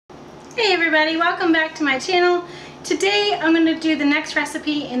Hey everybody, welcome back to my channel. Today I'm going to do the next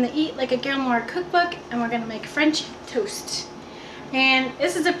recipe in the Eat Like a Gilmore cookbook, and we're going to make French toast. And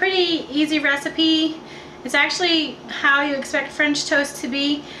this is a pretty easy recipe. It's actually how you expect French toast to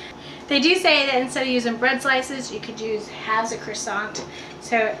be. They do say that instead of using bread slices, you could use halves of croissant.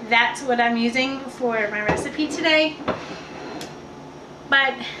 So that's what I'm using for my recipe today.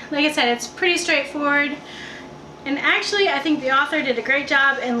 But like I said, it's pretty straightforward. And actually, I think the author did a great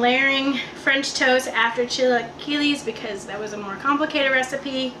job in layering French toast after chilaquiles, because that was a more complicated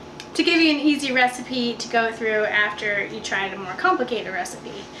recipe, to give you an easy recipe to go through after you tried a more complicated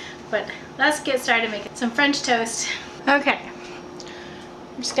recipe. But let's get started making some French toast. Okay,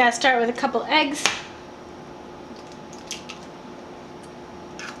 I'm just gonna start with a couple eggs.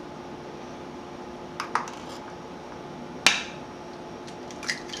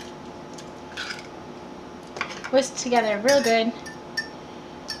 Whisk together real good.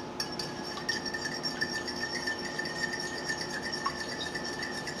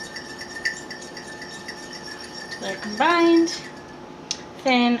 Till they're combined.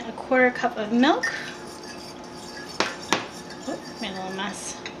 Then a quarter cup of milk. Oh, made a little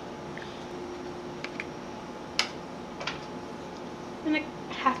mess. And a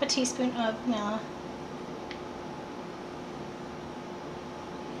half a teaspoon of vanilla.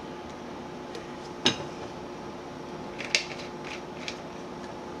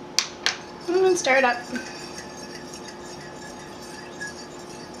 And stir it up.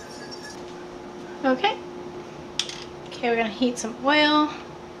 Okay, we're gonna heat some oil.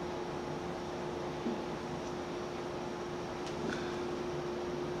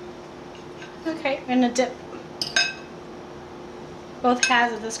 Okay, we're gonna dip both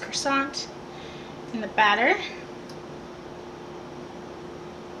halves of this croissant in the batter.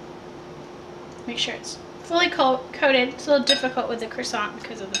 Make sure it's fully coated. It's a little difficult with the croissant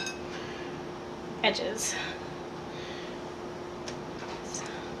because of the edges.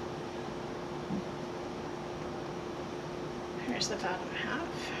 Here's the bottom half.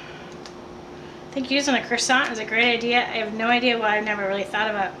 I think using a croissant is a great idea. I have no idea why I've never really thought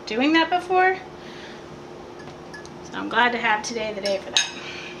about doing that before. So I'm glad to have today the day for that.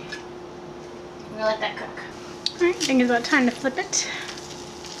 I'm gonna let that cook. Alright, I think it's about time to flip it.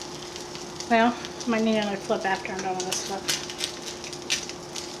 Well, I might need another flip after I'm done with this flip.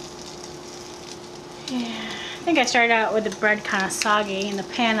 Yeah, I think I started out with the bread kind of soggy and the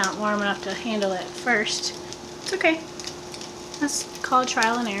pan not warm enough to handle it first. It's okay. That's called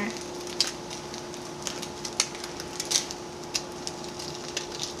trial and error.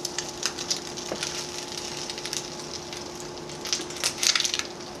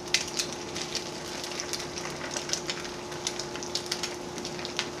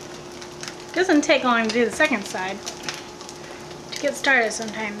 It doesn't take long to do the second side. To get started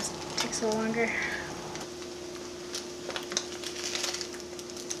sometimes it takes a little longer.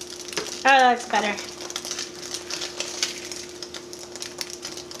 Oh, that looks better.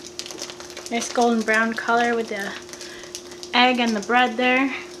 Nice golden brown color with the egg and the bread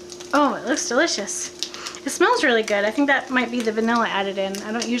there. Oh, it looks delicious. It smells really good. I think that might be the vanilla added in.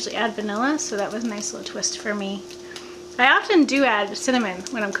 I don't usually add vanilla, so that was a nice little twist for me. I often do add cinnamon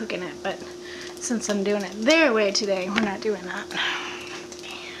when I'm cooking it, but since I'm doing it their way today, we're not doing that.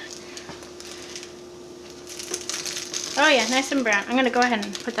 Oh yeah, nice and brown. I'm going to go ahead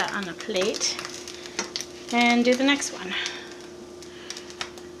and put that on the plate and do the next one.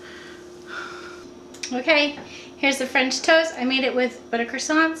 Okay, here's the French toast. I made it with butter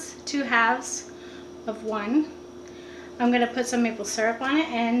croissants, 2 halves of 1. I'm going to put some maple syrup on it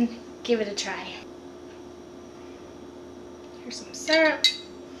and give it a try. Here's some syrup.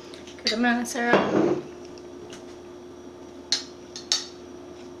 Good amount of syrup.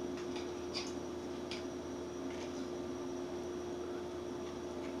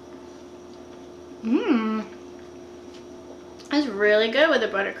 That's really good with a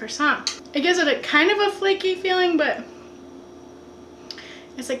butter croissant. It gives it a kind of a flaky feeling, but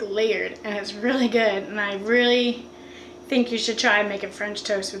it's like layered and it's really good. And I really think you should try making French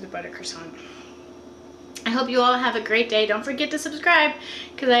toast with a butter croissant. I hope you all have a great day. Don't forget to subscribe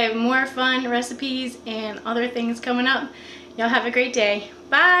because I have more fun recipes and other things coming up. Y'all have a great day.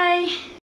 Bye!